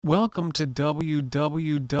Welcome to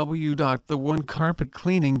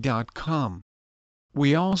www.theonecarpetcleaning.com.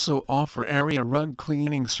 We also offer area rug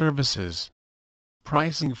cleaning services.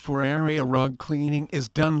 Pricing for area rug cleaning is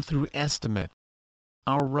done through estimate.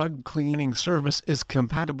 Our rug cleaning service is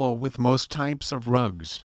compatible with most types of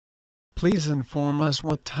rugs. Please inform us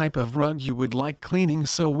what type of rug you would like cleaning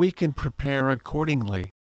so we can prepare accordingly.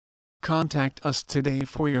 Contact us today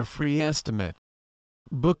for your free estimate.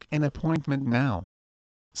 Book an appointment now.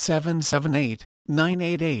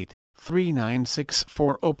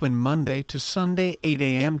 778-988-3964 open Monday to Sunday 8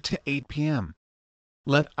 a.m. to 8 p.m.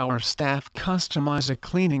 Let our staff customize a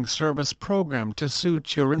cleaning service program to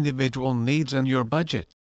suit your individual needs and your budget.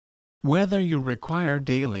 Whether you require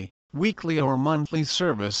daily, weekly or monthly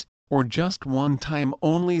service, or just one-time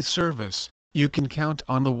only service, you can count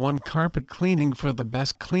on the One Carpet Cleaning for the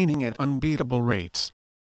best cleaning at unbeatable rates.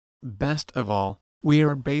 Best of all, we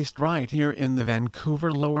are based right here in the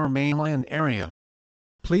Vancouver Lower Mainland area.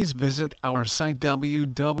 Please visit our site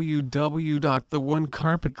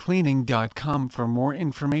www.theonecarpetcleaning.com for more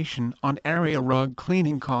information on area rug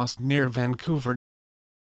cleaning costs near Vancouver.